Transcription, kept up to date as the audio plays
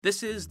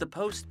This is the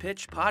Post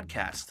Pitch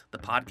Podcast, the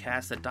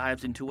podcast that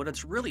dives into what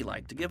it's really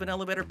like to give an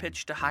elevator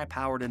pitch to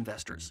high-powered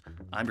investors.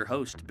 I'm your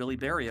host, Billy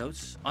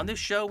Barrios. On this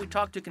show, we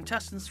talk to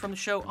contestants from the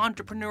show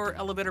Entrepreneur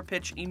Elevator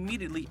Pitch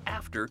immediately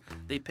after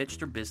they pitch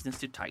their business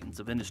to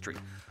titans of industry,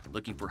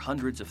 looking for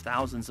hundreds of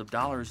thousands of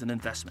dollars in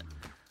investment.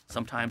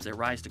 Sometimes they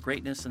rise to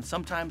greatness and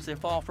sometimes they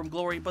fall from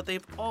glory, but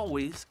they've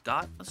always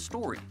got a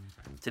story.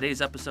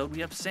 Today's episode,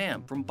 we have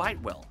Sam from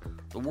Bitewell,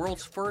 the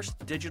world's first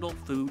digital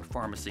food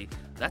pharmacy.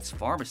 That's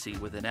pharmacy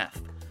with an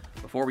F.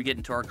 Before we get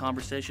into our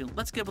conversation,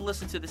 let's give a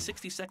listen to the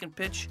 60-second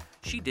pitch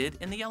she did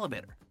in the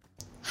elevator.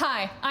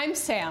 Hi, I'm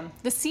Sam,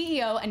 the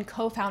CEO and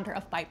co-founder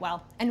of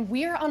Bitewell, and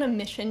we're on a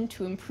mission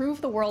to improve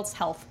the world's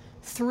health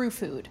through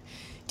food.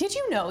 Did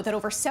you know that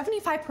over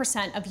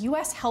 75% of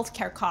US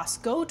healthcare costs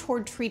go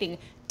toward treating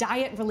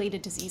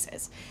diet-related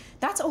diseases?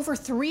 That's over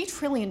 $3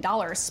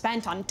 trillion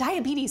spent on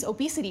diabetes,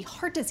 obesity,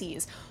 heart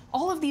disease,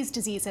 all of these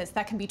diseases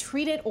that can be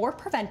treated or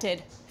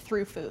prevented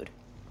through food.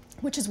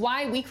 Which is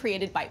why we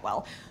created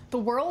Bitewell, the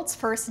world's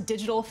first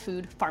digital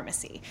food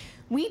pharmacy.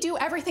 We do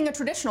everything a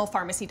traditional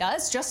pharmacy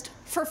does, just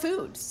for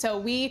food. So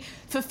we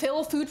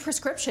fulfill food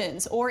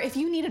prescriptions, or if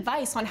you need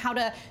advice on how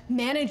to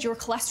manage your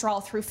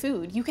cholesterol through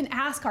food, you can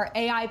ask our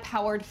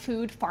AI-powered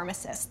food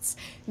pharmacists.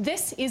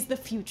 This is the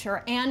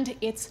future, and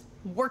it's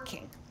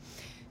working.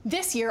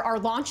 This year, our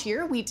launch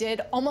year, we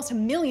did almost $1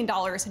 million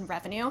in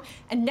revenue,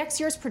 and next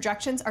year's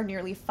projections are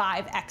nearly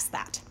 5x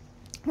that.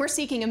 We're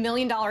seeking $1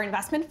 million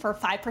investment for a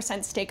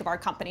 5% stake of our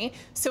company.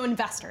 So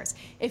investors,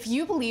 if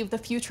you believe the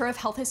future of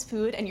health is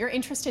food and you're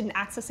interested in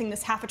accessing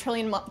this $500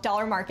 billion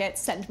market,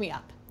 send me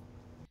up.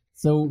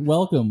 So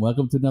welcome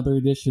to another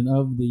edition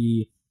of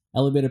the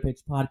Elevator Pitch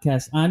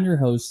Podcast. I'm your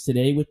host.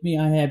 Today with me,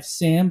 I have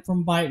Sam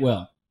from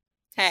Bitewell.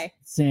 Hey.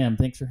 Sam,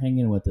 thanks for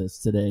hanging with us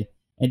today.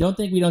 And don't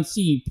think we don't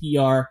see you,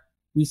 PR.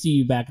 We see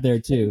you back there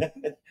too.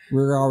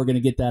 We're all going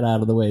to get that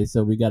out of the way.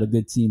 So we got a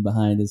good team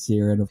behind us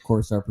here. And of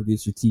course, our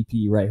producer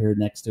TP right here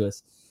next to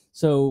us.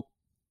 So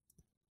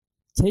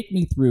take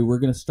me through. We're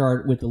going to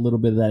start with a little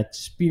bit of that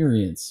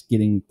experience,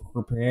 getting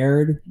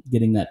prepared,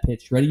 getting that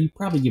pitch ready. You've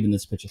probably given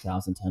this pitch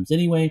 1,000 times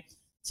anyway.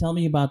 Tell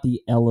me about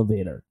the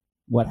elevator.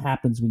 What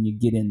happens when you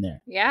get in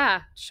there?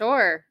 Yeah,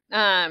 sure.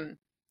 I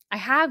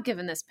have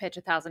given this pitch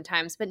 1,000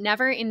 times, but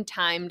never in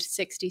timed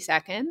 60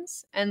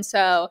 seconds. And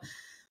so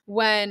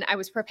when I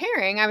was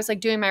preparing, I was like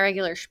doing my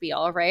regular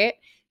spiel, right?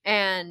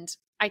 And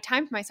I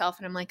timed myself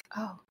and I'm like,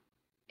 oh,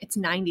 it's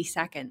 90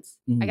 seconds.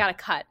 I got to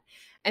cut.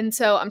 And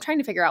so I'm trying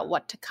to figure out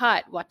what to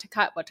cut.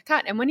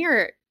 And when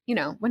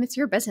when it's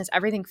your business,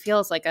 everything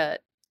feels like a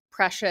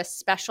precious,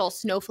 special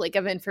snowflake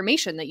of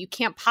information that you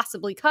can't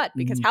possibly cut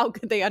because how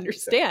could they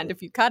understand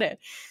if you cut it?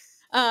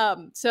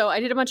 So I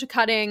did a bunch of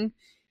cutting.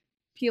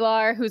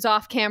 Pilar, who's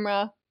off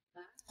camera.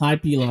 Hi,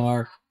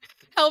 Pilar.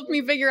 Helped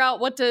me figure out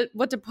what to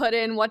put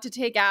in, what to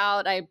take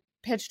out. I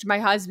pitched my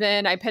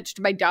husband. I pitched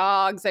my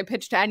dogs. I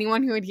pitched to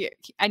anyone who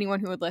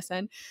would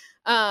listen.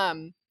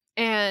 And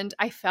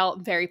I felt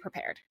very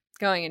prepared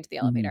going into the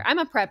elevator. I'm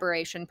a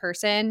preparation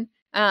person,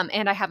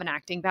 and I have an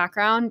acting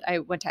background. I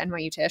went to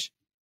NYU Tisch.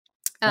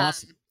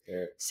 Awesome.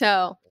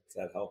 So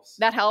that helps.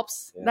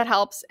 Yeah. That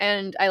helps.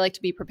 And I like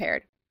to be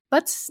prepared.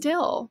 But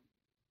still,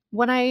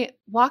 when I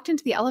walked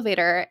into the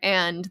elevator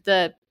and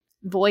the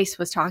voice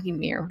was talking to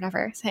me or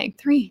whatever, saying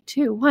 3,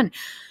 2, 1,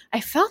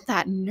 I felt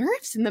that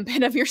nerves in the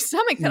pit of your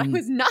stomach that I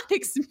was not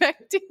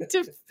expecting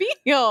to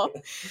feel.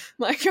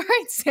 Like, all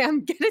right,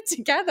 Sam, get it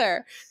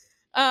together.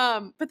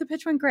 But the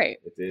pitch went great.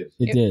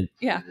 It did.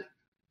 Yeah.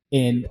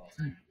 And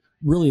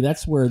really,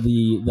 that's where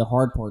the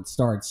hard part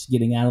starts.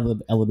 Getting out of the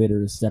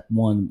elevator is step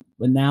one.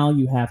 But now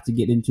you have to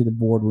get into the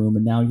boardroom,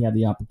 and now you have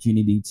the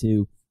opportunity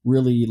to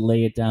really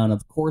lay it down.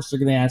 Of course, they're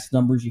going to ask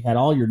numbers. You had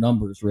all your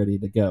numbers ready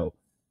to go.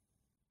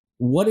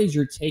 What is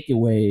your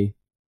takeaway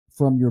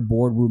from your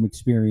boardroom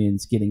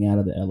experience getting out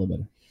of the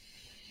elevator?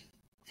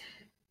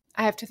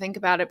 I have to think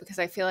about it because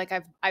I feel like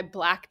I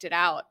blacked it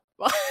out.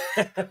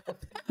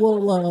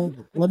 Well,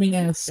 let me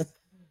ask.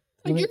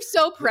 You're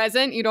so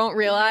present, you don't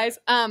realize.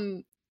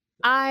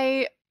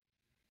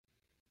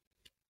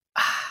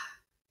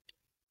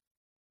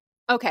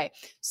 Okay,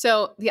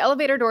 so the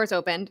elevator doors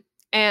opened,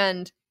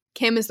 and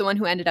Kim is the one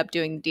who ended up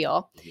doing the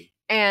deal.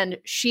 And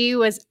she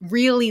was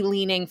really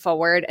leaning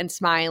forward and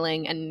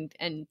smiling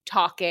and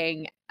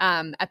talking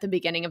at the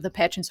beginning of the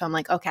pitch. And so I'm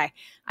like, okay,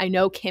 I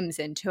know Kim's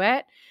into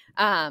it.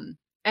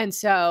 And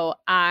so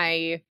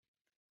I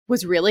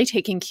was really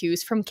taking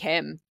cues from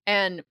Kim.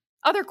 And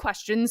other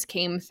questions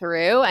came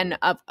through. And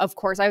of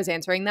course, I was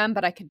answering them.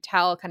 But I could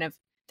tell kind of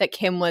that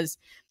Kim was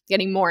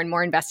getting more and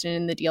more invested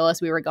in the deal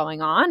as we were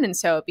going on. And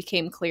so it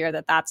became clear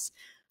that that's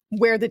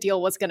where the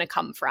deal was going to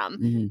come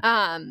from.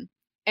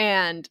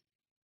 And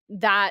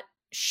that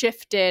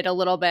shifted a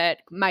little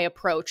bit my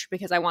approach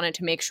because I wanted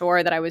to make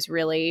sure that I was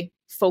really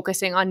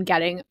focusing on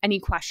getting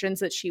any questions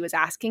that she was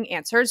asking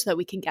answered so that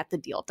we can get the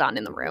deal done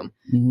in the room.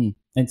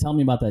 And tell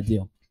me about that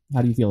deal.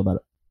 How do you feel about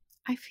it?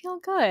 I feel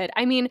good.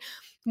 I mean,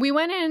 we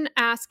went in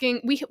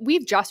asking,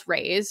 we've just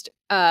raised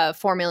a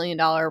 $4 million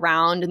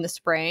round in the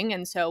spring.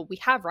 And so we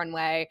have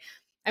runway.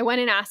 I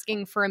went in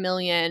asking for $1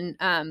 million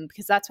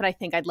because that's what I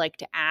think I'd like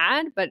to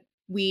add, but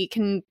we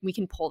can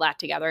pull that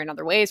together in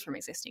other ways from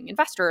existing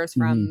investors,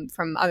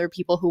 from other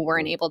people who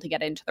weren't able to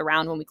get into the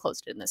round when we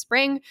closed it in the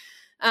spring.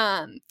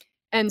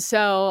 And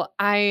so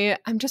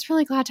I'm just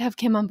really glad to have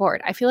Kim on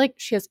board. I feel like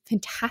she has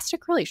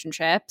fantastic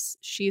relationships.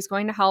 She's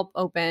going to help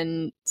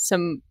open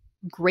some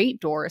great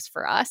doors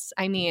for us.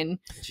 I mean,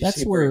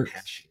 that's where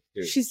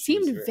she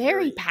seemed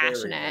very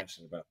passionate. Very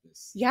passionate about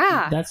this.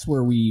 Yeah. That's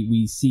where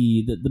we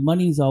see that the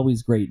money's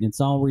always great. And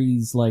it's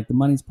always like the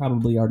money's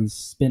probably already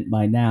spent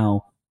by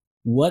now.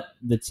 What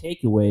the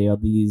takeaway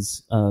of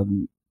these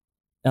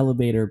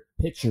elevator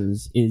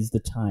pitchers is the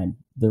time,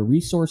 their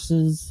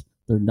resources,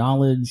 their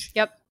knowledge,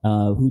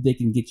 who they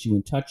can get you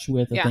in touch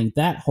with. I think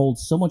that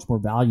holds so much more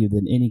value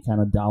than any kind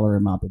of dollar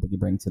amount that they can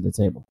bring to the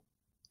table.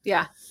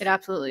 Yeah, it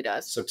absolutely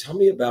does. So tell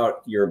me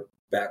about your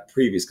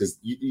previous, because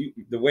you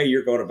the way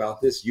you're going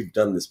about this, you've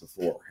done this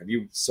before. Have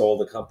you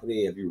sold a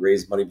company? Have you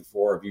raised money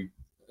before?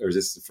 Or is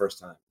this the first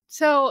time?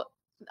 So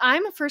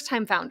I'm a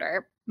first-time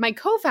founder. My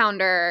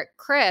co-founder,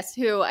 Chris,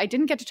 who I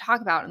didn't get to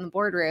talk about in the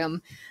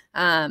boardroom,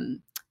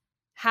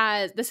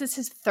 this is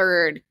his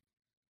third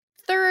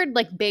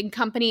like big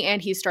company,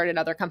 and he started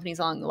other companies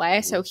along the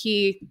way. So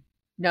he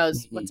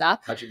knows what's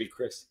up. How'd you meet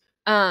Chris?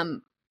 A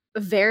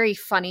very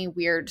funny,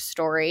 weird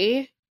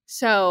story.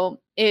 So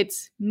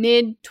it's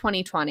mid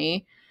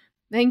 2020.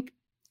 I think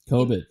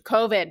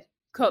COVID,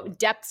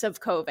 depths of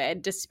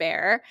COVID,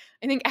 despair.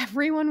 I think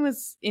everyone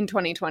was in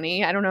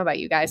 2020. I don't know about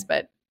you guys,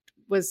 but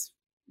was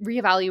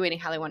reevaluating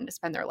how they wanted to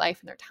spend their life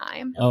and their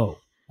time. Oh,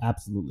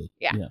 absolutely.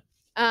 Yeah.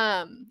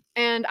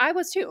 And I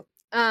was too.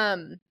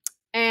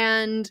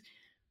 And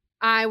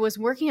I was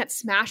working at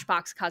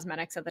Smashbox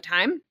Cosmetics at the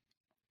time.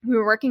 We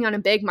were working on a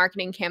big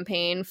marketing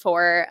campaign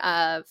for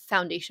a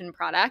foundation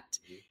product.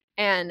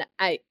 And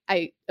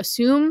I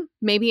assume,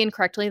 maybe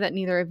incorrectly, that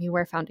neither of you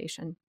wear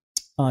foundation.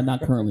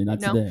 Not currently,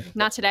 not today.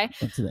 Not today.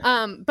 Not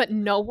today. But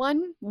no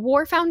one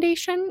wore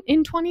foundation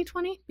in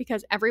 2020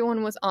 because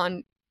everyone was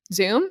on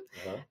Zoom,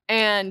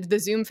 and the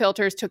Zoom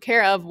filters took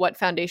care of what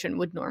foundation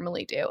would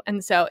normally do.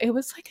 And so it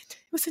was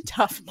a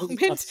tough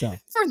moment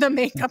for the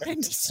makeup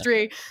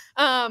industry.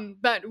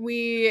 But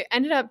we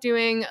ended up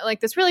doing like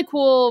this really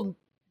cool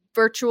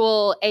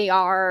virtual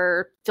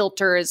AR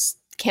filters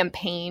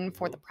campaign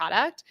for the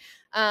product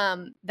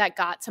that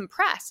got some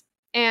press.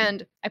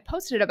 And I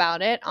posted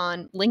about it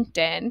on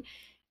LinkedIn,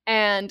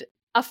 and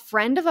a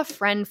friend of a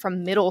friend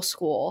from middle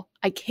school,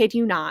 I kid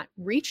you not,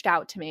 reached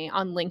out to me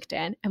on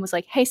LinkedIn and was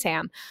like, "Hey,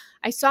 Sam,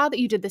 I saw that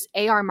you did this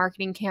AR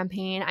marketing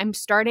campaign. I'm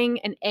starting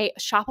a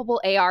shoppable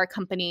AR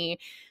company.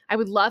 I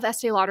would love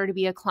Estee Lauder to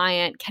be a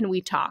client. Can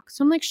we talk?"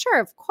 So I'm like, "Sure,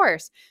 of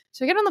course."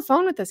 So I get on the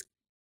phone with this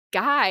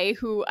guy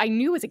who I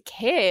knew as a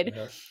kid,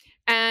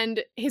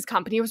 and his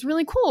company was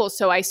really cool.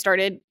 So I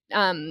started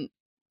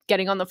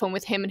getting on the phone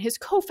with him and his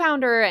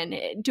co-founder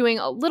and doing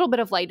a little bit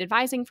of light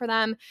advising for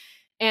them.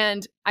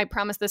 And I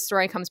promise this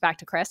story comes back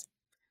to Chris.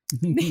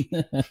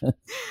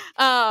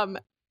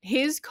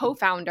 His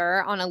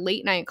co-founder on a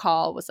late night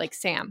call was like,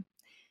 "Sam,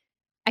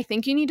 I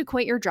think you need to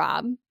quit your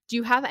job. Do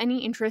you have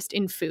any interest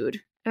in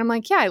food?" And I'm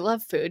like, "Yeah, I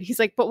love food." He's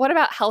like, "But what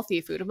about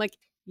healthy food?" I'm like,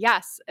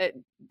 "Yes."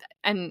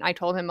 And I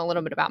told him a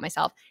little bit about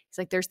myself. He's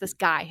like, "There's this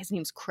guy. His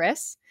name's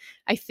Chris.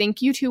 I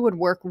think you two would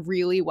work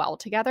really well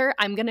together.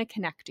 I'm going to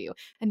connect you."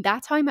 And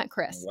that's how I met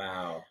Chris.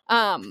 Wow.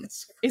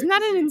 Isn't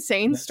that an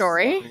insane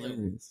story?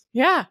 Hilarious.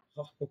 Yeah.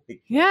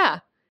 Yeah.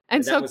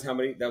 And so that was how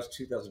many? That was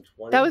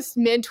 2020? That was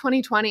mid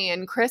 2020.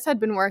 And Chris had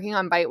been working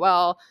on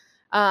Bitewell,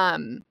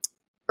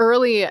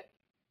 early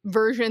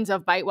versions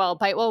of Bitewell.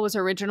 Bitewell was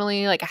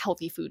originally like a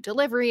healthy food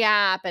delivery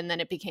app, and then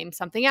it became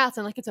something else.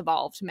 And like it's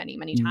evolved many,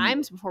 many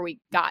times before we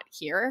got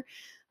here,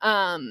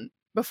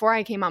 before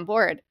I came on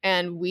board.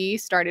 And we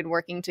started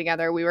working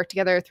together. We worked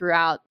together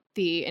throughout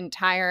the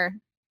entire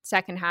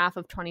second half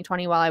of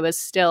 2020 while I was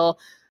still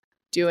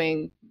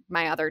doing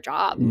my other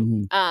job.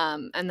 And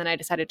then I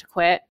decided to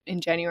quit in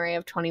January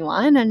of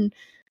 21, and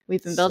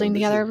we've been building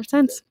together ever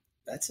since.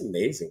 That's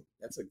amazing.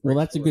 That's a great Well,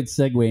 that's a good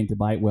segue into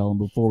Bitewell. And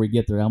before we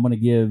get there, I'm going to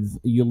give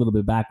you a little bit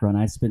of background.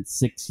 I spent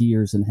 6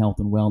 years in health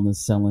and wellness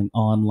selling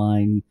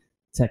online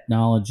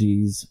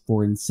technologies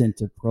for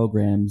incentive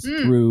programs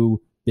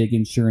through big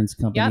insurance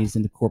companies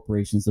into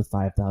corporations of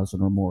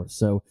 5,000 or more.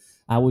 So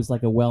I was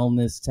like a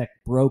wellness tech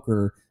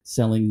broker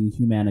selling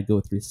Humana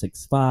Go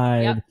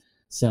 365,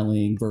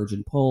 selling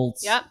Virgin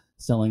Pulse,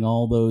 selling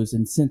all those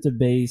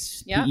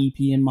incentive-based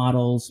PEPN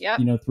models, $3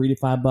 to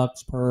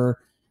 $5 per,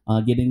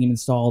 getting them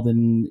installed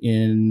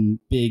in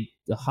big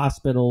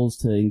hospitals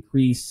to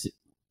increase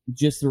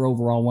just their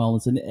overall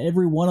wellness. And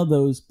every one of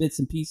those bits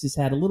and pieces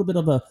had a little bit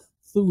of a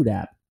food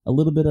app, a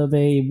little bit of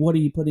a what are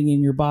you putting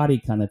in your body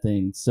kind of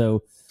thing.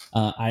 So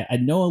I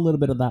know a little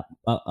bit of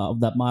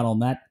that model,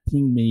 and that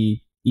pinged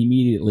me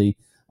immediately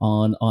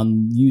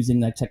on using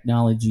that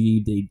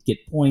technology. They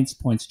get points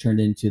turned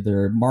into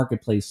their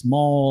marketplace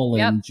mall,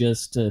 and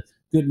just a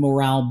good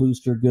morale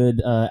booster,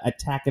 good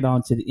tack it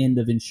on to the end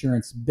of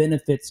insurance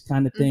benefits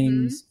kind of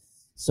things.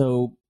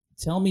 So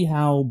tell me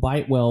how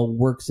Bitewell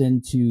works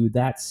into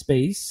that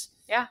space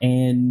Yeah.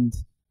 and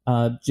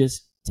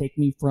just take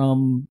me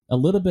from a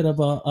little bit of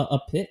a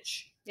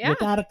pitch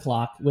without a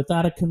clock,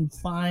 without a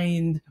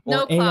confined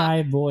No or clock.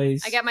 AI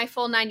voice. I get my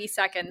full 90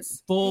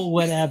 seconds. Full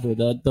whatever.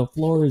 The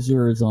floor is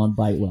yours on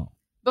Bitewell.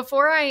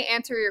 Before I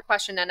answer your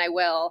question, and I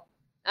will,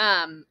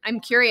 I'm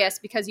curious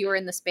because you were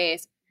in the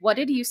space. What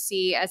did you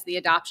see as the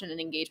adoption and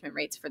engagement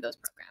rates for those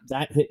programs?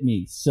 That hit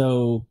me.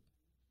 So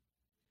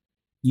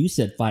you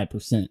said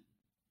 5%.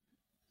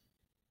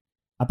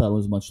 I thought it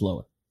was much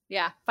lower.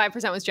 Yeah,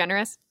 5% was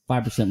generous.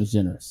 5% was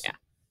generous. Yeah.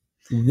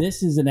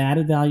 This is an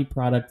added value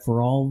product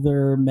for all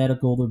their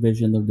medical, their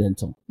vision, their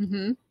dental.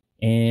 Mm-hmm.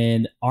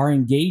 And our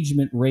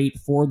engagement rate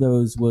for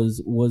those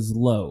was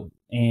low.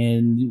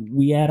 And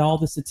we had all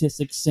the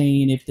statistics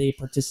saying if they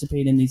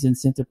participate in these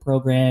incentive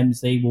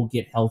programs, they will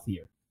get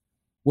healthier.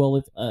 Well,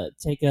 if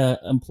take a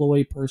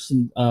employee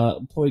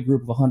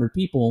group of 100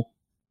 people,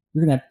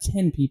 you're gonna have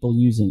 10 people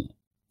using it.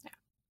 Yeah.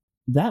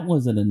 That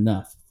wasn't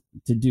enough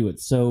to do it.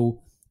 So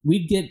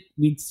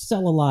we'd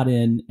sell a lot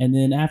in, and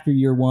then after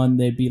year one,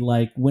 they'd be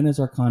like, "When is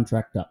our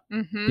contract up?"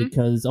 Mm-hmm.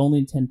 Because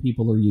only 10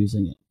 people are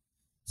using it.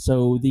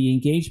 So the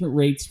engagement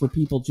rates for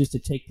people just to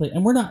take place,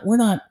 and we're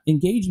not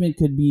engagement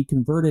could be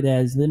converted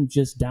as them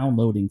just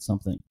downloading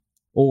something,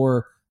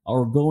 or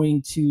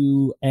going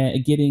to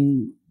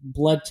getting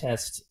blood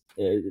tests,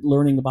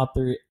 learning about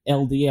their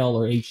LDL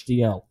or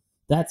HDL.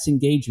 That's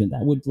engagement.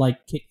 That would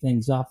like kick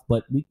things off,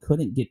 but we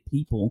couldn't get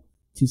people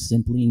to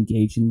simply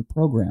engage in the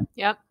program.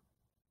 Yep.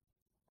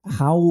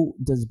 How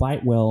does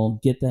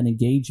Bitewell get that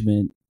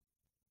engagement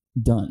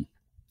done?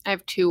 I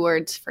have 2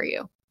 words for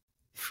you.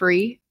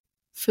 Free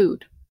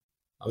food.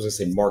 I was going to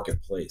say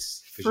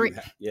marketplace. Free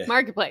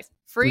marketplace.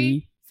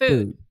 Free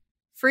food.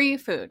 Free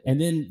food. And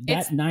then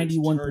that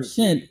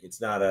 91%. It's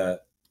not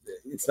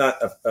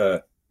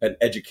an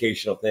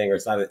educational thing, or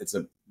it's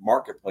a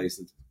marketplace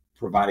that's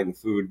providing the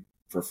food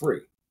for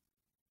free,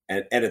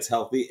 and it's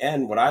healthy.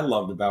 And what I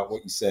loved about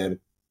what you said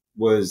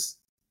was,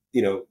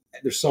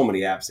 there's so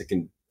many apps that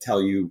can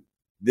tell you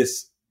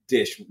this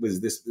dish was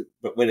this,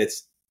 but when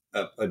it's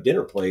a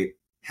dinner plate,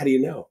 how do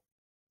you know?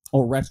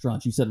 Or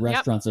restaurants. You said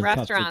restaurants are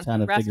tough to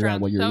kind of figure out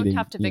what you're eating. So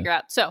tough to figure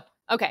out. So,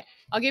 okay,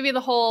 I'll give you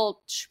the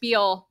whole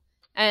spiel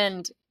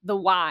and the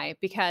why,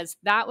 because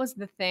that was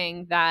the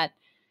thing that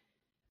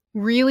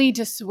really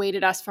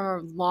dissuaded us from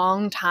a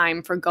long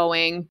time for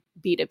going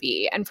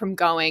B2B and from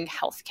going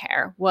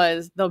healthcare,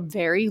 was the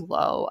very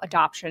low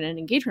adoption and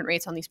engagement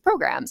rates on these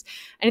programs.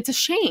 And it's a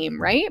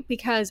shame, right?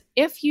 Because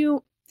if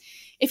you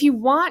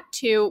want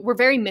to, we're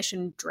very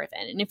mission driven.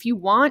 And if you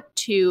want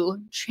to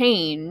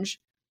change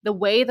the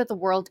way that the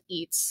world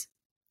eats,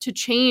 to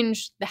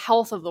change the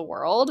health of the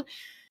world,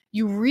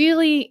 you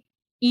really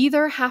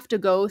either have to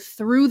go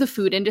through the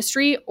food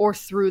industry or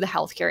through the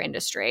healthcare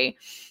industry,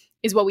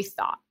 is what we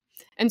thought.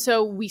 And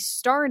so we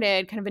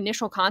started kind of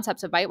initial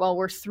concepts of Bitewell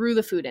were through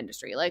the food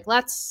industry. Like,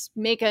 let's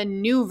make a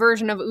new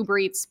version of Uber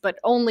Eats, but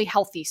only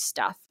healthy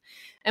stuff.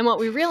 And what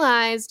we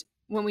realized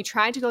when we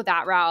tried to go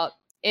that route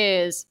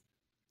is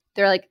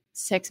there are like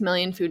 6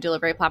 million food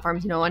delivery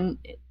platforms. No one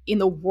in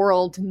the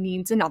world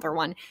needs another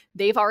one.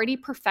 They've already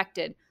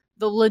perfected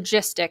the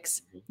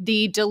logistics,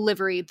 the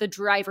delivery, the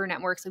driver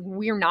networks. Like,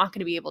 we're not going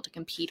to be able to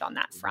compete on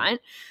that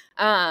front.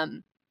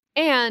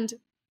 And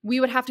we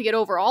would have to get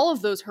over all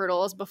of those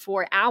hurdles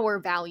before our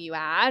value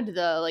add,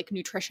 the like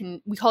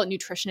nutrition, we call it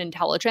nutrition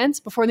intelligence,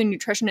 before the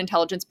nutrition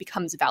intelligence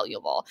becomes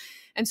valuable.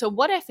 And so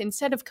what if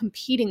instead of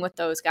competing with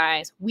those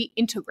guys, we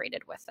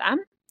integrated with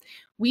them?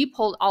 We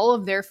pulled all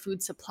of their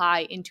food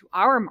supply into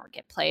our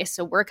marketplace.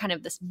 So we're kind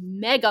of this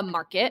mega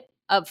market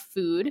of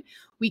food.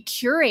 We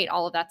curate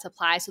all of that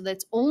supply so that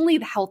it's only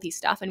the healthy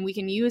stuff, and we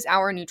can use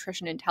our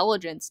nutrition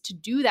intelligence to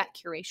do that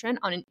curation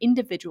on an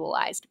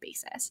individualized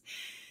basis.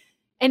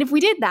 And if we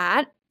did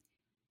that,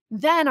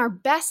 then our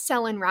best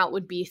selling route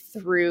would be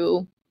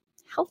through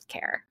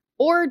healthcare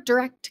or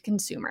direct to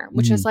consumer,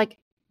 which is like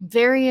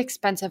very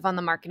expensive on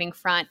the marketing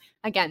front.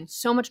 Again,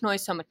 so much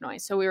noise.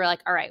 So we were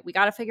like, all right, we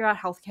got to figure out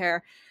healthcare.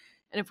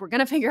 And if we're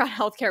going to figure out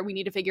healthcare, we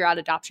need to figure out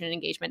adoption and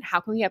engagement. How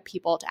can we get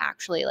people to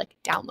actually like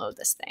download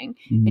this thing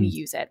and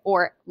use it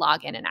or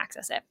log in and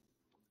access it?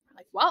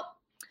 Like, well,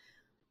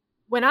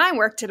 when I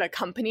worked at a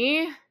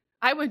company,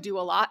 I would do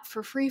a lot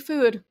for free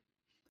food.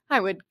 I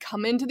would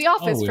come into the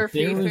office for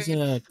free food. There was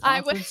a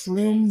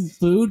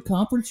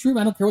conference room.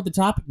 I don't care what the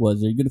topic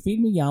was. Are you going to feed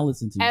me? Yeah, I'll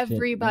listen to you.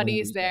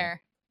 Everybody's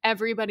there.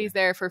 Everybody's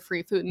there for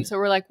free food. And so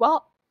we're like,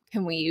 well,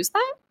 can we use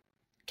that?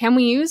 Can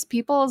we use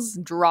people's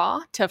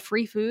draw to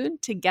free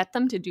food to get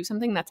them to do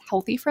something that's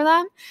healthy for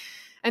them?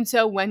 And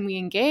so when we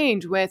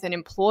engage with an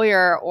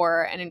employer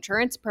or an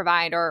insurance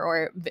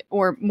provider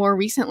or more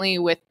recently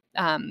with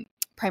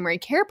primary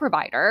care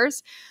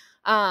providers,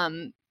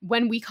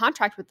 when we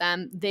contract with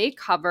them, they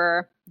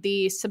cover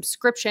the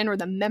subscription or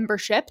the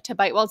membership to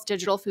Bitewell's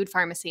digital food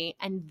pharmacy,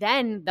 and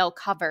then they'll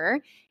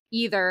cover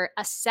either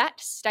a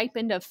set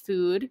stipend of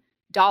food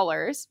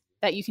dollars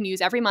that you can use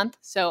every month.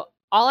 So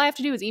all I have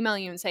to do is email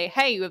you and say,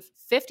 hey, you have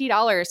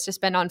 $50 to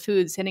spend on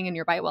food sitting in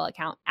your Bitewell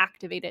account.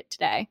 Activate it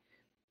today.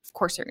 Of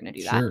course, they're going to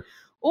do that.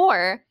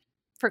 Or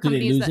for Do they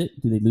companies lose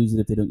it? Do they lose it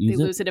if they don't use it?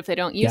 they lose it if they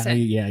don't use it.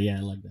 Yeah, I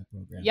like that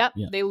program. Yep.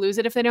 Yeah. They lose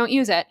it if they don't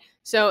use it.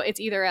 So it's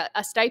either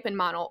a stipend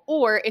model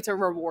or it's a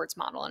rewards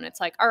model. And it's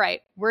like, all right,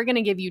 we're going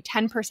to give you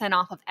 10%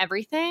 off of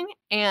everything.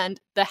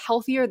 And the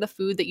healthier the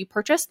food that you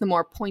purchase, the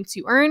more points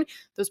you earn.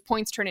 Those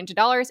points turn into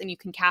dollars and you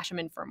can cash them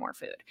in for more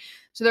food.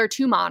 So there are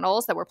two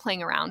models that we're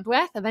playing around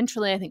with.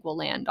 Eventually, I think we'll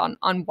land on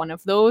one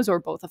of those or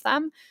both of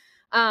them.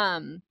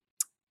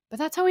 But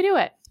that's how we do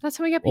it. That's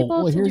how we get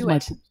people to do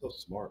it. So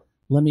smart.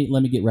 Let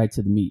me get right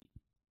to the meat.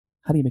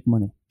 How do you make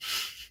money?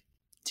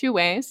 Two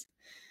ways.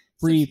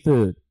 Free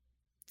food.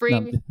 Free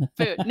No.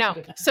 food. No.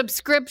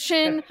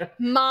 Subscription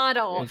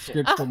model.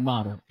 Subscription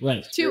model.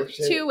 Right. Two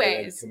Subscription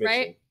ways, and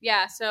right?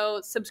 Yeah.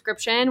 So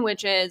subscription,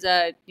 which is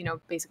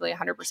basically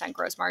 100%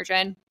 gross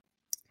margin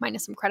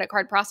minus some credit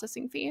card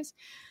processing fees.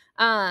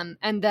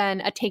 And then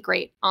a take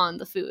rate on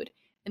the food.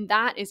 And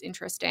that is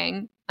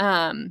interesting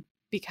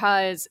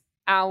because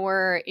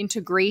our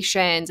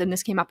integrations, and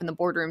this came up in the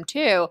boardroom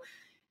too,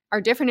 our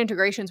different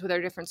integrations with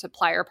our different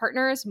supplier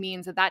partners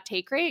means that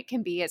take rate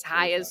can be as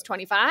high as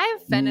 25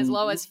 and as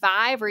low as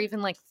 5, or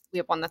even like we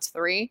have one that's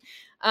 3.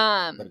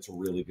 But it's a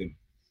really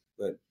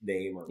good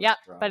name. Or yeah,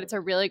 restaurant. but it's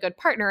a really good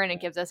partner and it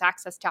gives us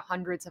access to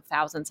hundreds of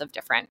thousands of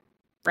different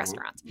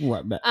restaurants.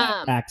 Right, but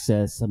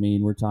access, I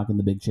mean, we're talking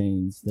the big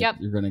chains that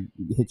you're going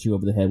to hit you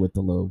over the head with the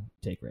low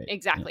take rate.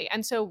 Exactly.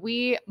 And so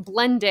we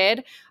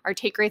blended our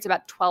take rates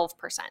about 12%.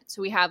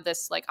 So we have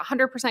this like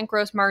 100%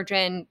 gross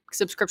margin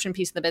subscription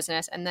piece of the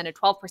business and then a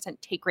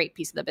 12% take rate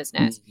piece of the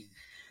business. Mm-hmm.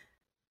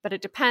 But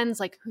it depends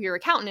like who your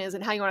accountant is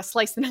and how you want to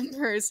slice the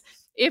numbers.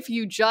 If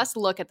you just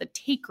look at the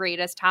take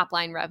rate as top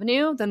line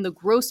revenue, then the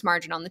gross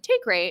margin on the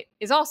take rate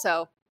is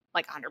also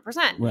like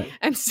 100%. Right.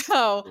 And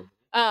so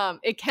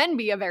it can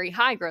be a very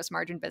high gross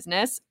margin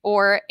business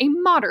or a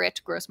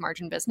moderate gross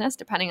margin business,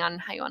 depending on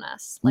how you want to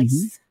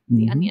slice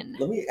the onion.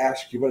 Let me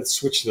ask you, I want to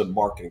switch to the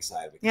marketing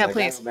side of it. Yeah,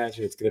 please. I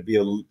imagine it's going to be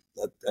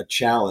a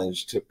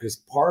challenge because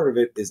part of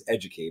it is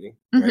educating,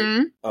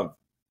 right? Of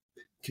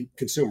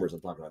consumers I'm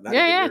talking about.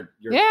 Not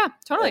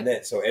Totally.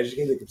 And so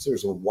educating the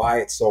consumers on why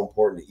it's so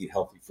important to eat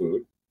healthy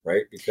food,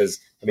 right? Because,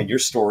 I mean, your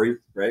story,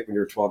 right? When you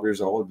were 12 years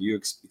old, you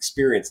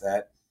experienced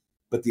that.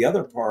 But the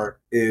other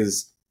part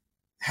is,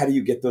 how do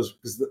you get those?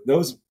 Because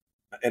those,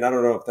 and I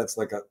don't know if that's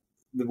like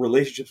the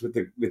relationships with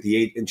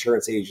the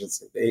insurance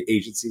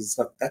agencies and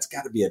stuff. That's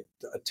got to be a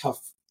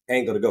tough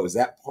angle to go. Is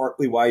that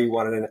partly why you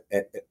wanted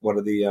one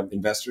of the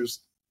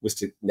investors was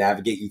to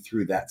navigate you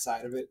through that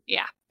side of it?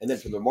 Yeah. And then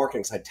from the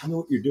marketing side, tell me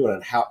what you're doing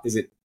and how is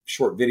it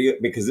short video?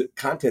 Because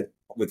content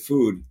with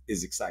food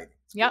is exciting.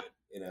 It's yep.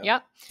 good,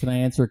 Yep. Can I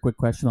answer a quick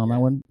question on that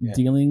one? Yeah.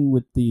 Dealing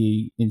with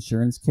the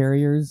insurance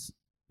carriers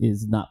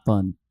is not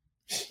fun.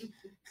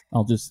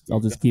 I'll just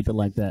keep it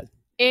like that.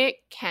 It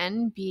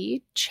can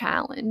be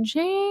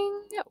challenging.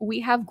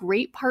 We have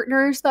great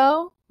partners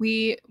though.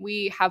 We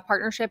have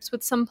partnerships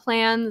with some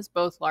plans,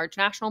 both large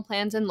national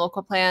plans and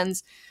local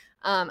plans.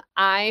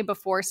 I,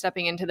 before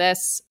stepping into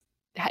this,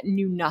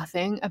 knew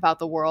nothing about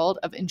the world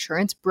of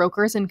insurance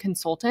brokers and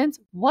consultants.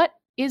 What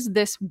is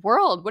this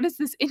world? What is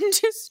this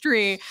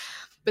industry?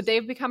 But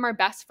they've become our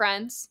best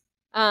friends.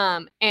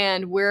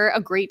 And we're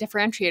a great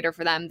differentiator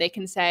for them. They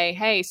can say,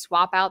 hey,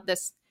 swap out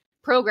this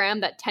program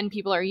that 10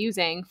 people are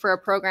using for a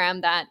program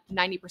that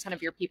 90%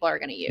 of your people are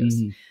going to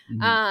use.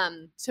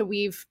 So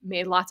we've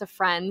made lots of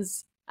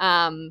friends,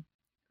 and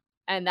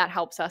that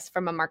helps us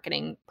from a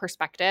marketing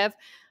perspective.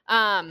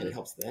 And it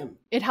helps them.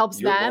 It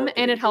helps them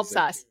and it helps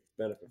us.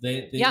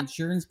 The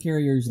insurance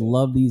carriers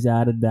love these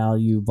added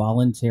value,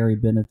 voluntary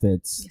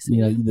benefits.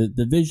 Yes,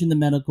 the vision, the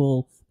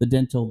medical, the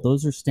dental,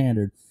 those are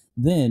standard.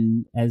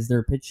 Then as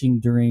they're pitching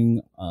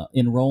during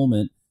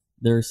enrollment,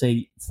 they're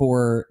say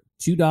for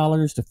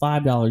 $2 to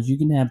 $5, you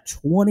can have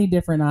 20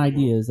 different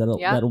ideas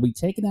that'll be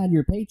taken out of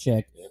your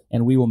paycheck,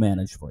 and we will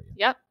manage for you.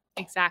 Yep,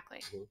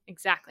 exactly.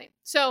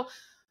 So,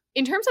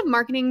 in terms of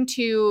marketing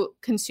to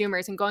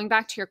consumers, and going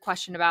back to your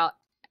question about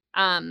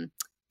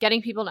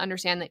getting people to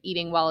understand that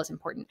eating well is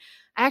important,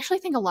 I actually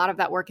think a lot of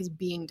that work is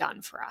being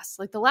done for us.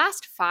 Like the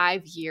last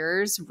 5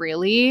 years,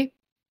 really,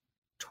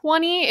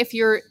 20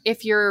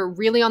 if you're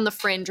really on the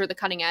fringe or the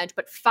cutting edge,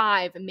 but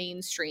 5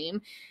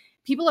 mainstream.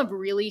 People have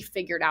really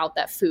figured out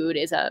that food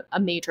is a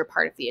major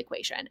part of the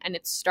equation. And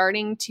it's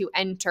starting to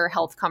enter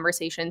health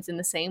conversations in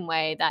the same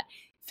way that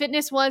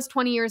fitness was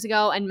 20 years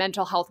ago and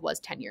mental health was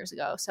 10 years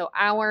ago. So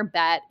our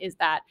bet is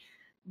that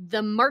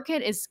the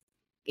market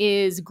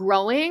is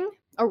growing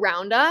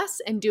around us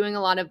and doing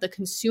a lot of the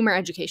consumer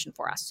education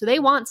for us. So they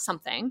want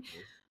something,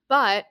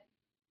 but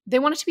they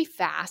want it to be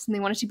fast and they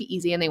want it to be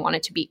easy and they want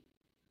it to be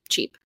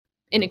cheap,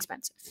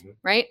 inexpensive,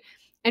 right?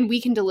 And we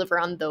can deliver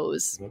on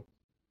those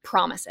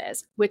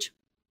promises, which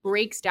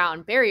breaks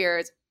down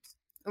barriers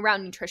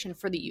around nutrition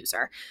for the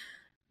user.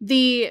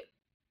 What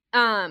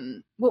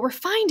we're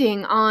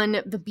finding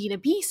on the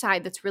B2B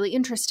side that's really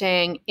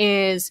interesting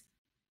is,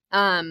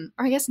 or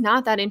I guess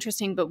not that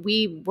interesting, but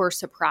we were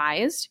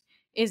surprised,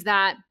 is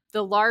that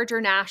the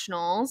larger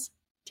nationals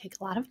take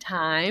a lot of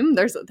time.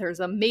 There's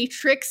a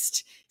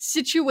matrixed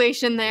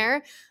situation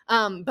there.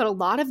 But a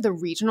lot of the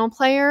regional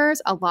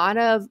players, a lot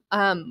of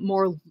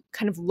more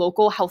kind of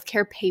local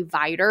healthcare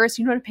payviders.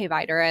 You know what a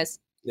payvider is?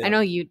 Yeah. I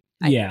know you.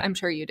 Yeah. I'm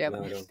sure you do.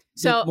 No, I don't.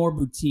 So more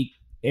boutique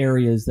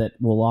areas that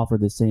will offer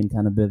the same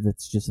kind of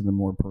benefits just in a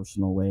more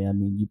personal way. I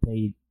mean, you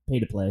pay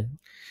to play.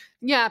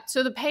 yeah,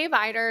 so the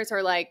payviders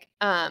are like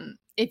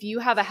if you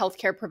have a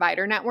healthcare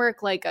provider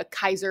network like a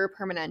Kaiser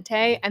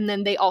Permanente, and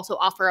then they also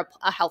offer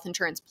a health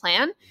insurance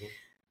plan.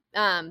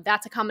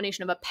 That's a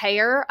combination of a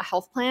payer, a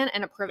health plan,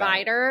 and a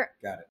provider.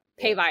 Got it.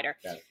 Payvider.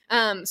 Got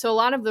it. So a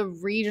lot of the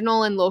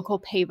regional and local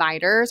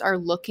payviders are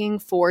looking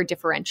for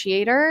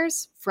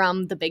differentiators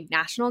from the big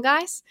national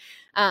guys.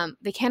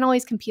 They can't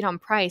always compete on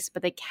price,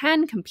 but they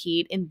can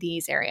compete in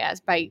these areas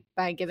by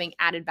giving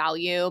added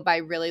value, by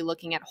really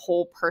looking at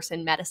whole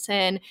person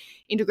medicine,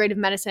 integrative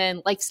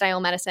medicine, lifestyle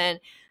medicine.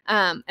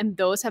 And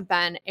those have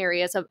been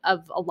areas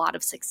of a lot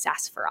of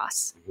success for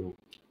us.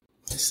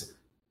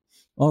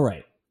 All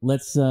right.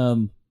 Let's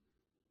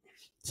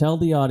tell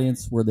the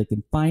audience where they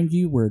can find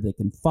you, where they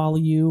can follow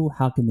you,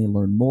 how can they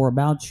learn more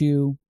about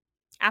you?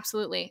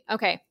 Absolutely.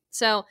 Okay.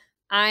 So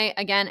I,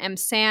 again, am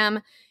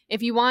Sam.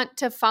 If you want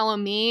to follow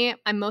me,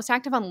 I'm most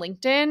active on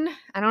LinkedIn.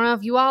 I don't know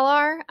if you all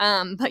are,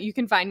 but you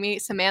can find me,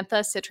 Samantha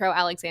Citro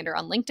Alexander,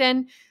 on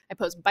LinkedIn. I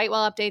post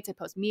Bitewell updates. I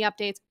post me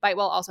updates.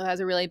 Bitewell also has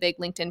a really big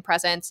LinkedIn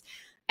presence.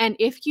 And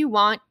if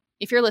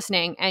you're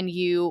listening and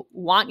you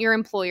want your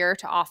employer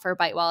to offer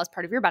Bitewell as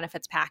part of your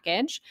benefits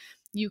package,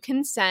 you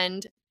can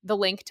send the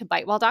link to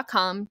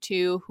bitewell.com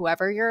to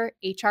whoever your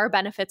HR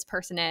benefits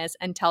person is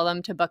and tell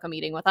them to book a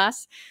meeting with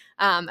us.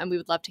 And we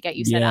would love to get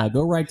you set up. Yeah,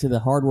 go right to the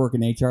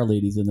hardworking HR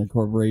ladies in the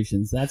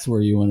corporations. That's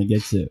where you want to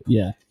get to.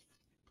 Yeah.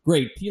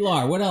 Great.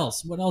 Pilar, what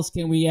else? What else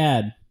can we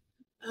add?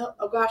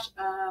 Oh gosh.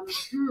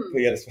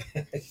 Yeah.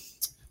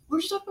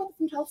 We're just talking about the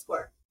food health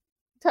score.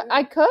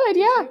 I could,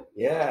 yeah.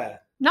 Yeah.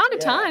 Not a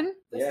ton.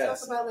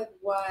 Let's talk about like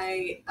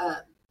why.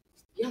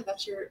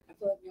 That's your. I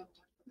feel like we haven't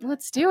talked about that.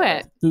 Let's do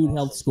it. Food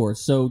health score.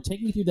 So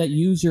take me through that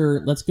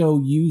user. Let's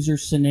go user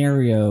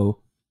scenario.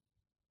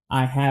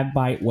 I have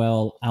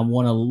Bitewell. I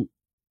want to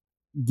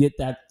get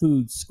that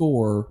food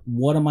score.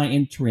 What am I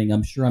entering?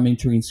 I'm sure I'm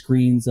entering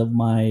screens of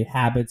my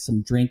habits.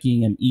 I'm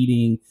drinking, I'm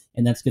eating,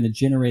 and that's going to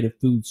generate a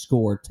food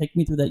score. Take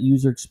me through that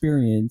user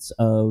experience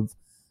of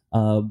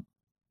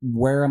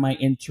where am I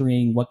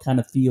entering? What kind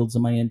of fields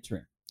am I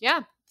entering?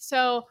 Yeah.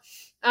 So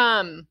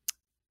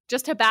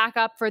just to back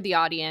up for the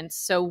audience,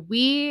 so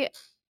we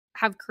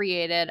have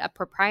created a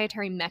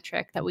proprietary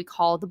metric that we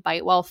call the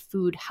Bitewell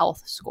Food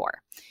Health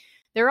Score.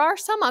 There are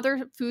some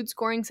other food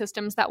scoring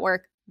systems that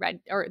work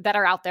that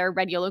are out there,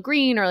 red, yellow,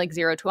 green, or like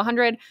 0 to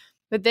 100.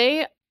 But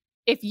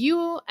if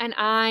you and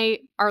I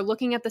are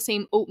looking at the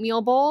same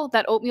oatmeal bowl,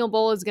 that oatmeal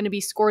bowl is going to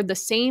be scored the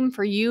same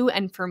for you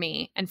and for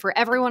me and for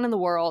everyone in the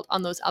world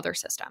on those other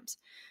systems.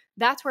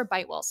 That's where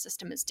Bitewell's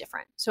system is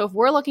different. So if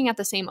we're looking at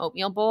the same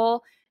oatmeal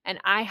bowl and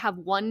I have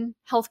one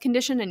health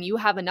condition and you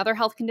have another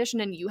health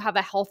condition and you have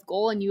a health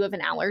goal and you have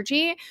an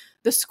allergy,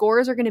 the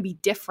scores are going to be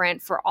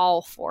different for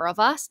all four of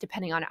us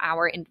depending on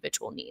our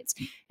individual needs.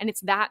 And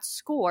it's that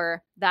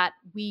score that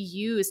we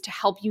use to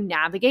help you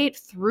navigate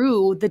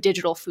through the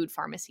digital food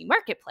pharmacy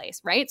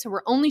marketplace, right? So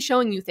we're only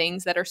showing you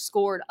things that are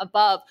scored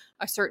above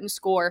a certain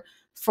score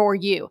for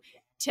you.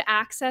 To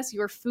access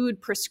your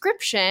food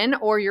prescription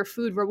or your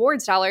food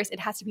rewards dollars, it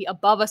has to be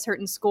above a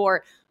certain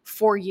score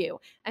for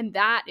you. And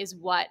that is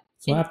what...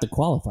 So I have to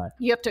qualify.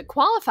 You have to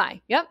qualify.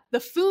 Yep.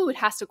 The food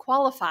has to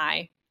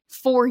qualify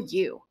for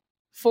you,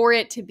 for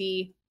it to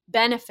be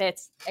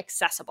benefits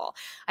accessible.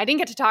 I didn't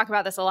get to talk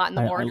about this a lot in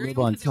the boardroom. I live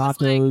on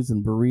tacos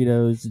and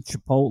burritos and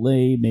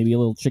Chipotle, maybe a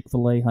little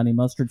Chick-fil-A honey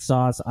mustard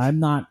sauce. I'm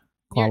not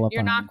qualifying.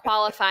 You're not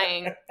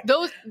qualifying.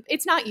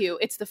 It's not you.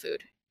 It's the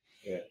food.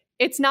 Yeah.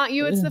 It's not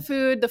you. It's the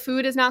food. The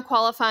food is not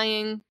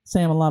qualifying.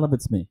 Sam, a lot of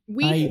it's me.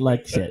 I eat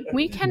like shit.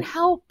 We can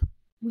help.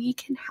 We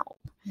can help.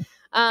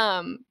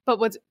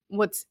 But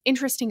what's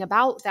interesting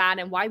about that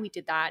and why we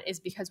did that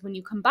is because when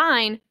you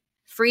combine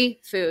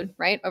free food,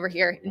 right, over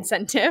here,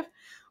 incentive,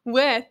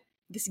 with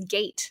this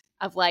gate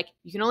of like,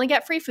 you can only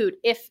get free food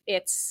if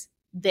it's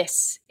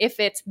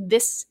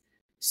this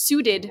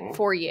suited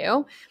for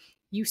you,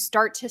 you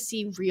start to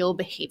see real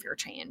behavior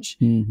change.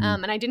 Mm-hmm.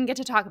 And I didn't get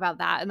to talk about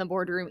that in the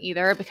boardroom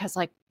either because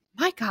like,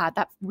 my God,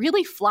 that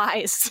really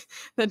flies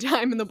the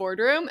time in the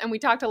boardroom. And we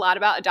talked a lot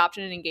about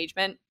adoption and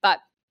engagement, but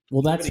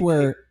well, that's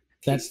where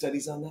case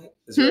studies on that.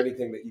 Is there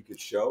anything that you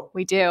could show?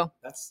 We do.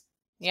 That's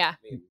yeah.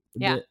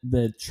 Yeah.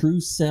 The true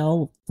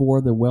sell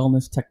for the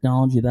wellness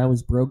technology that I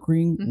was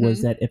brokering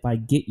was that if I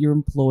get your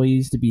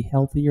employees to be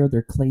healthier,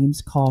 their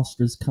claims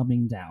cost is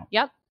coming down.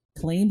 Yep.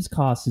 Claims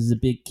cost is a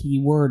big key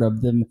word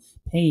of them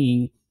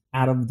paying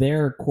out of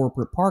their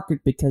corporate pocket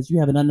because you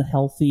have an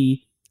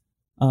unhealthy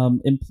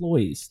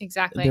employees.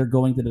 Exactly. They're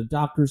going to the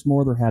doctors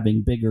more. They're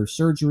having bigger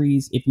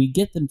surgeries. If we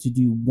get them to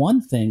do one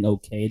thing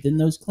okay, then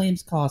those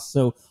claims costs.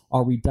 So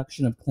our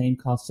reduction of claim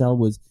cost sell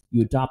was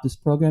you adopt this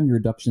program, your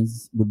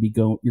reductions would be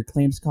your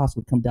claims costs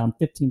would come down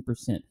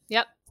 15%.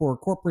 Yep. For a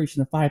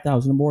corporation of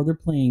 5,000 or more, they're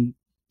paying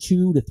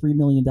 $2 to $3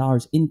 million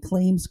in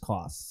claims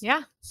costs.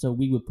 Yeah. So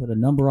we would put a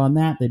number on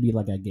that. They'd be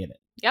like, I get it.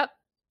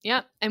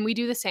 Yep. And we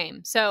do the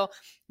same. So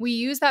we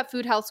use that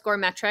food health score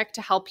metric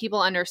to help people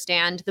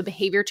understand the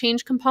behavior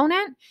change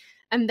component.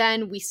 And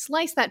then we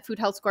slice that food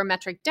health score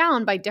metric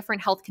down by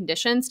different health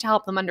conditions to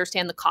help them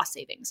understand the cost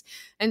savings.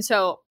 And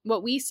so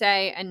what we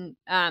say,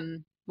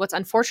 and what's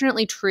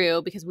unfortunately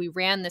true, because we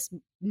ran this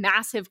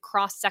massive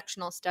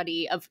cross-sectional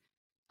study of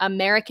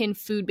American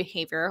food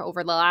behavior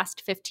over the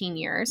last 15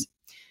 years,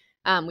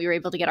 we were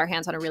able to get our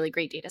hands on a really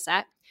great data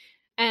set.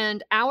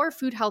 And our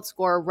food health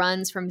score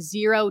runs from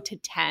 0 to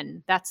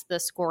 10. That's the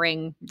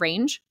scoring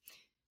range.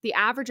 The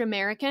average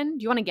American,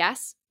 do you want to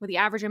guess what the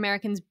average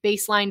American's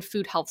baseline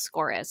food health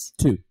score is?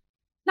 2.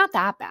 Not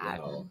that bad.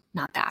 No.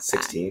 Not that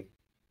 16.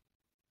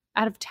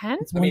 bad. Out of 10?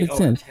 It's 1 to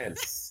 10.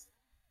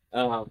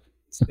 10.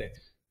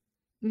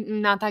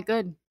 Not that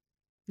good.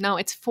 No,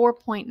 it's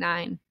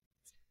 4.9.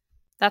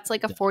 That's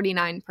like a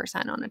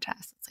 49% on a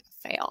test. It's like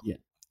a fail. Yeah.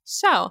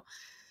 So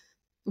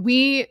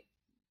we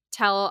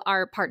tell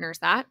our partners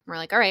that. We're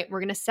like, all right, we're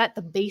going to set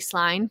the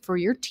baseline for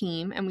your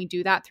team. And we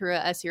do that through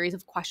a series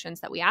of questions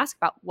that we ask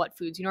about what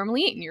foods you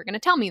normally eat. And you're going to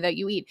tell me that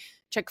you eat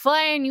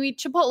Chick-fil-A and you eat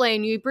Chipotle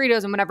and you eat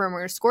burritos and whatever. And we're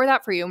going to score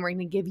that for you. And we're going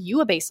to give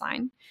you a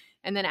baseline.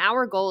 And then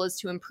our goal is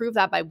to improve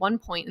that by 1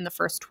 point in the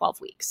first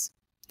 12 weeks.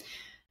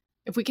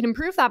 If we can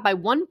improve that by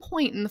 1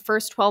 point in the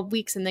first 12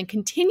 weeks and then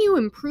continue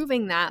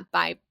improving that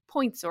by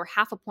points or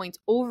half a point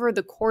over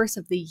the course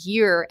of the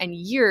year and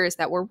years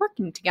that we're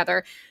working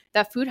together,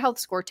 that food health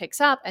score ticks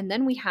up. And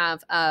then we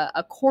have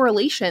a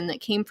correlation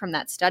that came from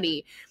that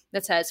study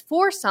that says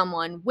for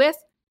someone with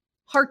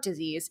heart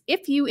disease,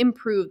 if you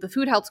improve the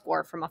food health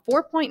score from a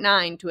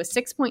 4.9 to a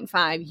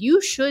 6.5,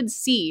 you should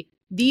see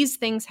these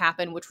things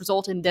happen, which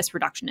result in this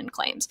reduction in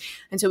claims.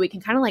 And so we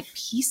can kind of like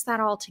piece that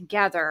all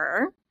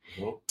together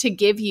to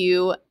give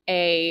you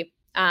a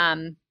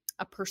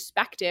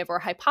perspective or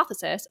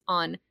hypothesis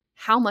on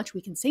how much we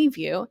can save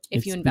you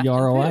if you invest the in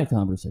ROI food.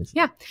 conversation.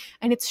 Yeah.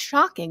 And it's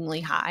shockingly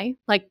high.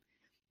 Like,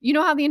 you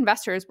know how the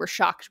investors were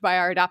shocked by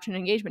our adoption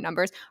engagement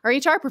numbers? Our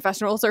HR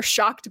professionals are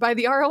shocked by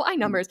the ROI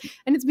numbers.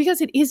 And it's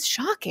because it is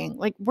shocking.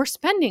 Like, we're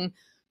spending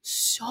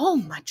so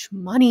much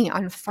money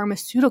on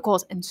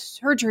pharmaceuticals and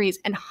surgeries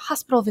and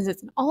hospital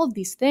visits and all of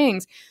these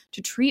things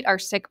to treat our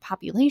sick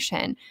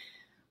population.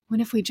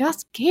 When if we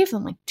just gave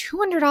them like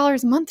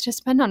 $200 a month to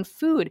spend on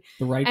food,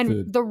 The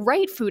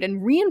right food.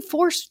 And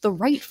reinforced the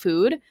right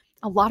food,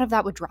 a lot of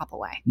that would drop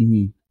away.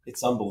 Mm-hmm.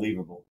 It's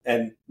unbelievable.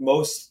 And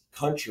most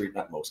countries,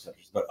 not most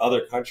countries, but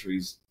other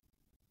countries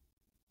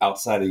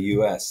outside of the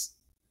U.S.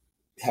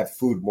 have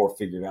food more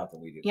figured out than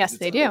we do. Yes,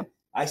 they do.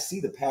 I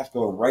see the path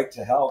going right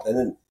to health. And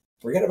then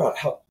forget about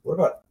health. What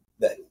about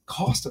the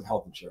cost of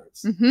health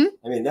insurance? Mm-hmm.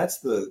 I mean, that's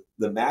the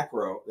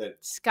macro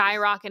that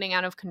Skyrocketing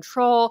out of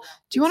control.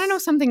 Do you want to know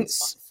something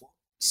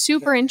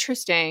super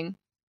interesting?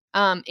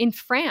 In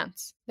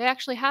France, they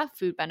actually have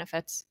food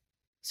benefits.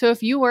 So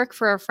if you work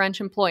for a French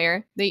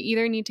employer, they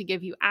either need to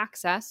give you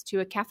access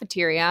to a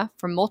cafeteria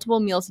for multiple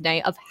meals a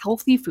day of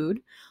healthy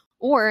food,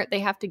 or they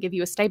have to give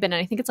you a stipend.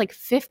 And I think it's like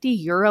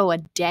 €50 a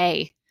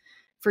day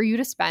for you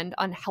to spend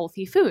on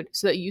healthy food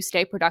so that you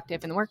stay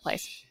productive in the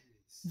workplace.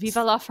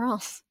 Viva la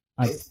France.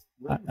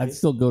 I'd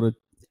still go to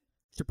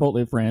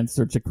Chipotle France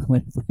or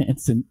Chick-fil-A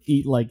France and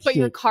eat like But shit.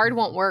 your card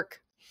won't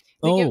work.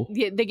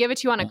 They give it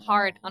to you on a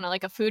card, on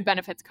like a food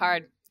benefits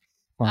card.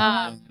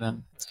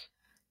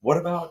 What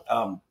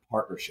about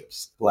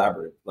partnerships,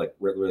 collaborative, like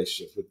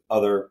relationships with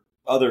other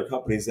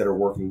companies that are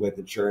working with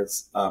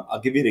insurance? I'll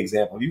give you an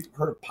example. Have you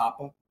heard of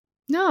Papa?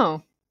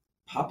 No.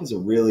 Papa's a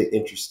really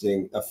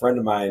interesting. A friend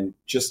of mine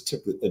just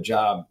took a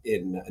job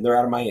and they're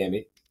out of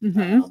Miami,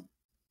 Mm-hmm.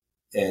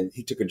 and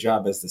he took a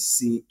job as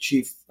the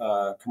chief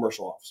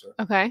commercial officer.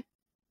 Okay.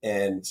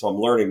 And so I'm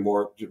learning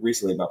more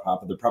recently about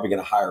Papa. They're probably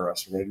going to hire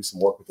us. We're going to do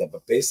some work with them.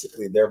 But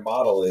basically, their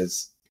model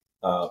is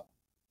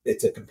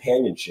it's a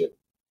companionship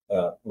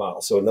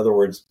model. So in other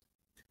words,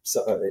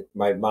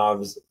 my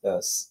mom's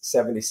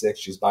 76.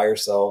 She's by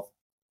herself,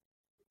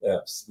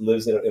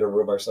 lives in a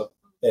room by herself.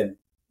 And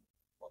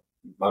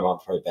my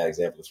mom's probably a bad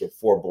example. We have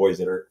 4 boys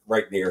that are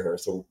right near her.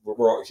 So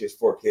she has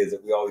 4 kids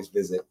that we always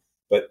visit.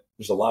 But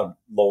there's a lot of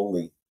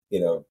lonely,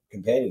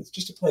 companions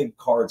just to play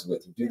cards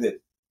with or do that.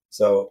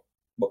 So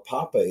what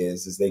Papa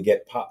is they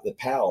get the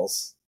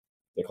pals.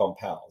 They call them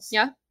pals.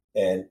 Yeah.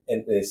 And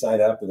they sign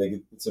up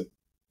and it's a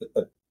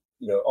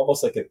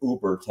almost like an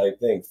Uber type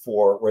thing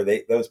for where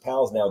those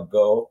pals now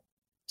go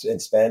and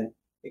spend.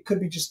 It could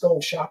be just going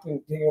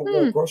shopping,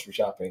 going grocery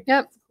shopping.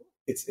 Yep.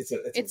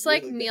 It's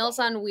like really Meals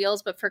on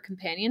Wheels, but for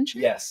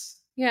companionship.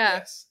 Yes. Yeah.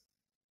 Yes.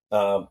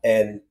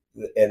 And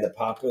the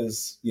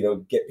Papas,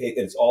 get paid,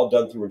 and it's all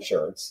done through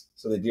insurance.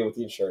 So they deal with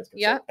the insurance.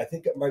 Yeah. So I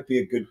think it might be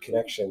a good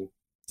connection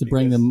to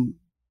bring them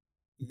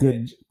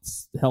good,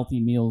 healthy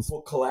meals.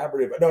 Well,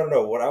 collaborative.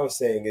 No. What I was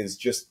saying is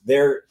just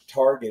their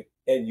target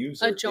end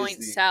user. A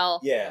joint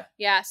sell. Yeah.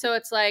 Yeah. So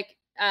it's like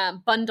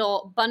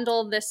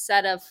bundle this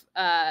set of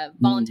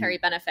voluntary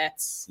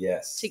benefits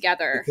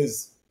together.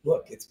 Because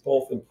look, it's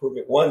both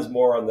improvement. One's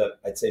more on the,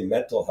 I'd say,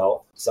 mental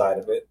health side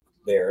of it.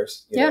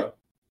 Theirs, you know,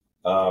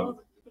 You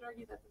could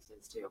argue that this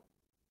is too.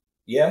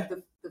 Yeah.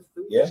 The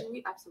food Yeah. that you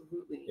eat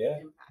absolutely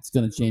impacts. It's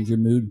going to change your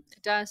mood.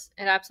 It does.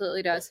 It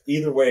absolutely does.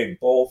 Either way,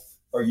 both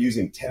are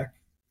using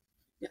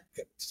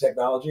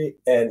technology,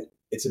 and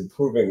it's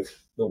improving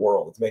the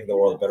world. It's making the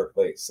world a better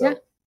place. So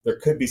there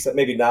could be some,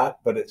 maybe not,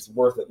 but it's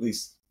worth at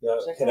least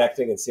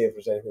connecting and seeing if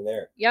there's anything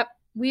there. Yep.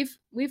 We've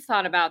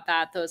thought about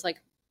that, those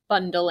like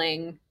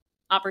bundling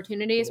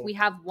opportunities. We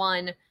have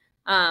one,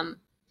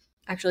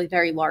 actually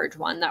very large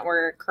one that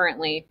we're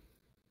currently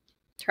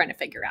trying to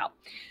figure out.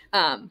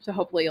 So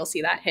hopefully you'll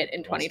see that hit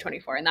in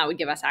 2024, and that would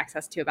give us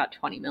access to about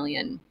 20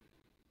 million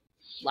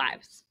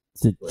lives.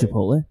 Is it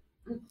Chipotle?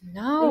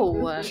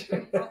 No.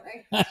 Chick-fil-A.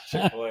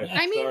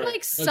 I mean, Sorry.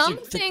 like some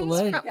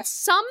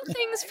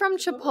things from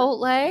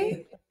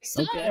Chipotle.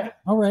 Okay.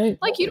 All right.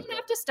 Like you don't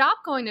have to stop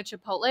going to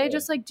Chipotle.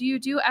 Just like, do you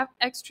do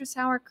extra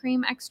sour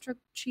cream, extra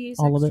cheese,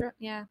 All of extra? it.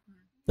 Yeah.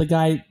 The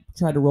guy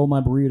tried to roll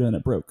my burrito and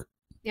it broke.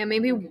 Yeah,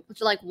 maybe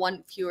like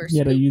one fewer. He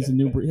had to scoop use a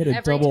new burrito. He had to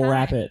every double time.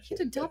 wrap it. He had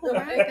to double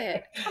wrap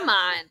it. Come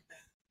on.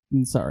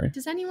 I'm sorry.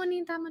 Does anyone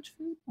need that much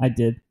food? I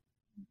did.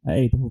 I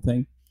ate the whole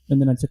thing.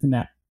 And then I took a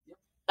nap.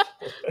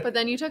 But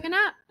then you took a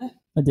nap.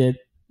 I did.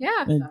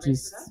 Yeah. It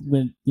just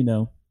went,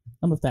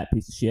 I'm a fat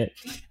piece of shit.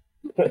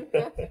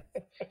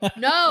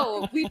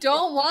 No, we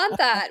don't want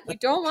that. We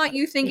don't want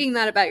you thinking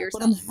that about But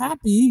yourself. I'm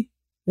happy.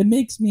 It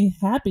makes me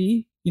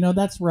happy.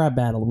 That's where I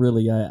battle,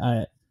 really.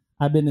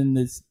 I've been in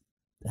this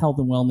health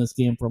and wellness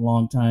game for a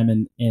long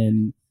time,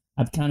 and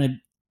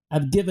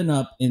I've given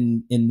up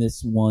in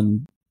this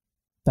one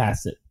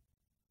facet.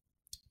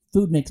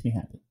 Food makes me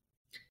happy.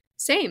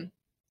 Same.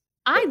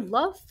 I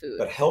love food.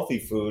 But healthy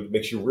food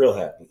makes you real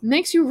happy.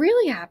 Makes you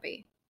really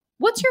happy.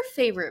 What's your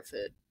favorite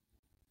food?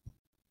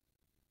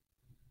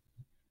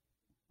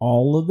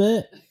 All of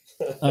it.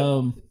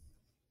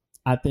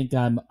 I think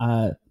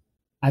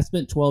I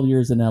spent 12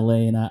 years in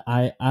LA, and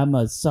I'm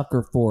a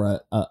sucker for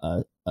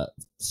a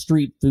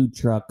street food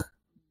truck,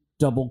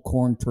 double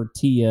corn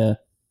tortilla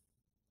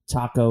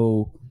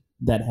taco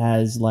that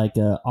has like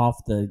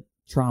off the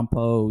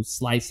trompo,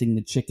 slicing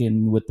the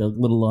chicken with a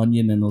little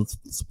onion and a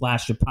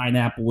splash of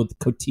pineapple with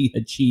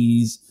cotija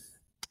cheese.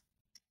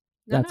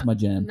 That's my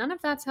jam. None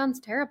of that sounds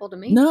terrible to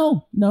me.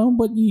 No,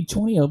 but you eat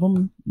 20 of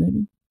them,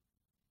 maybe.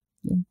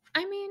 Yeah.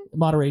 I mean,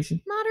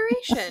 Moderation.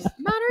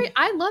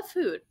 I love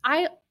food.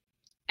 I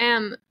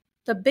am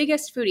the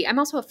biggest foodie. I'm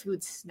also a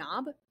food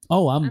snob.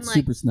 Oh, I'm like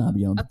super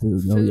snobby on the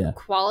food. Food Oh, yeah.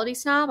 quality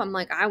snob. I'm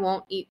like, I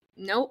won't eat.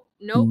 Nope.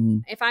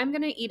 Mhm. If I'm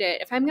going to eat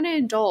it, if I'm going to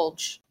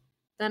indulge,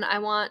 then I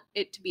want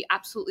it to be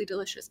absolutely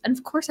delicious. And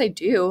of course I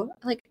do.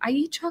 Like, I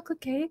eat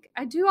chocolate cake.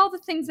 I do all the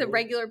things that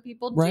regular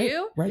people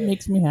do. Right.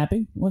 Makes me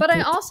happy. But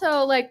I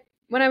also, like,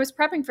 when I was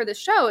prepping for this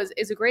show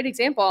is a great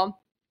example.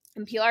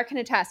 And Pilar can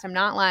attest. I'm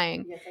not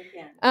lying. Yes, I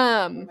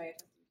can.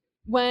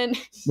 When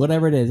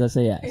whatever it is, I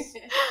say yes.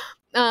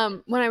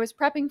 when I was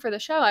prepping for the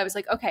show, I was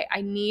like, okay,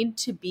 I need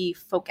to be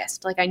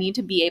focused. Like, I need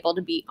to be able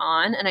to be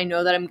on, and I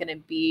know that I'm going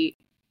to be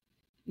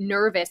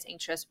nervous,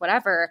 anxious,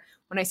 whatever,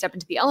 when I step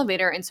into the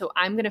elevator. And so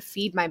I'm going to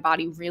feed my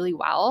body really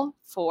well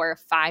for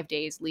 5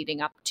 days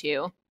leading up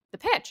to the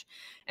pitch.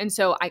 And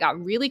so I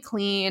got really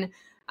clean.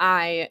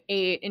 I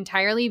ate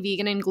entirely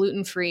vegan and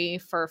gluten-free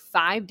for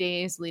 5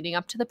 days leading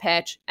up to the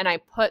pitch. And I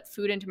put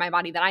food into my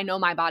body that I know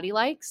my body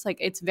likes. Like,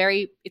 it's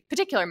very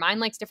particular. Mine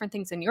likes different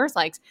things than yours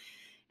likes.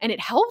 And it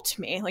helped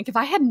me. Like, if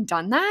I hadn't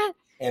done that.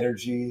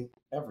 Energy,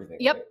 everything.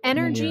 Yep. Right?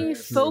 Energy,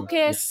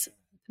 focus,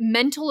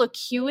 mental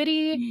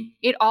acuity.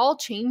 It all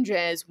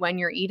changes when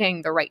you're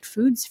eating the right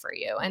foods for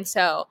you. And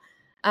so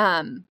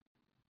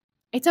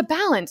it's a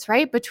balance,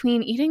 right?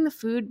 Between eating the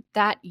food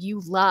that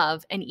you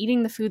love and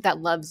eating the food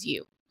that loves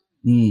you.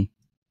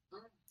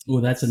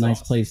 Oh, that's a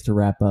nice place to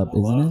wrap up,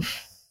 isn't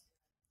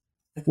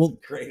it? Well,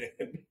 great.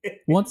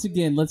 Once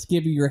again, let's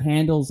give you your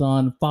handles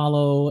on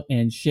follow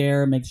and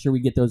share. Make sure we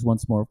get those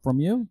once more from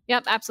you.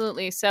 Yep,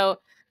 absolutely. So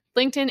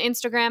LinkedIn,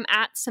 Instagram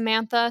at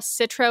Samantha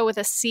Citro with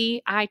a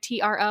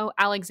C-I-T-R-O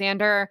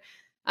Alexander.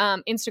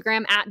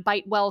 Instagram at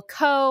Bitewell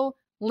Co.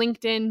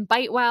 LinkedIn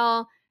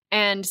Bitewell.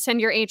 And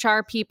send your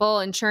HR people,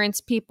 insurance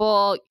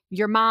people,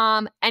 your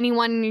mom,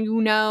 anyone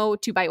you know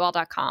to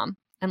bitewell.com.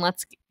 And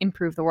let's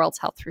improve the world's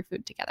health through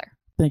food together.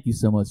 Thank you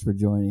so much for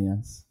joining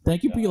us.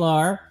 Thank you,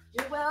 Pilar.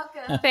 You're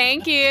welcome.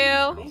 Thank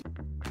you.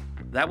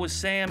 That was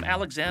Sam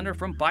Alexander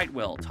from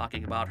Bitewell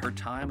talking about her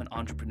time in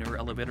Entrepreneur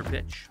Elevator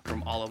Pitch.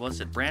 From all of us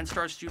at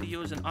Brandstar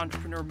Studios and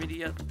Entrepreneur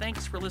Media,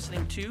 thanks for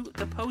listening to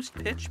the Post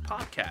Pitch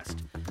Podcast.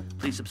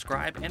 Please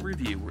subscribe and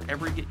review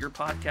wherever you get your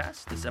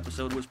podcasts. This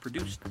episode was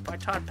produced by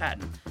Todd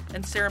Patton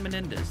and Sarah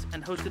Menendez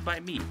and hosted by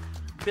me,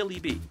 Billy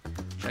B.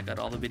 Check out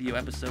all the video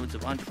episodes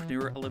of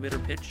Entrepreneur Elevator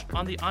Pitch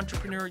on the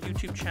Entrepreneur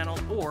YouTube channel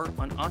or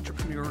on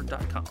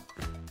entrepreneur.com.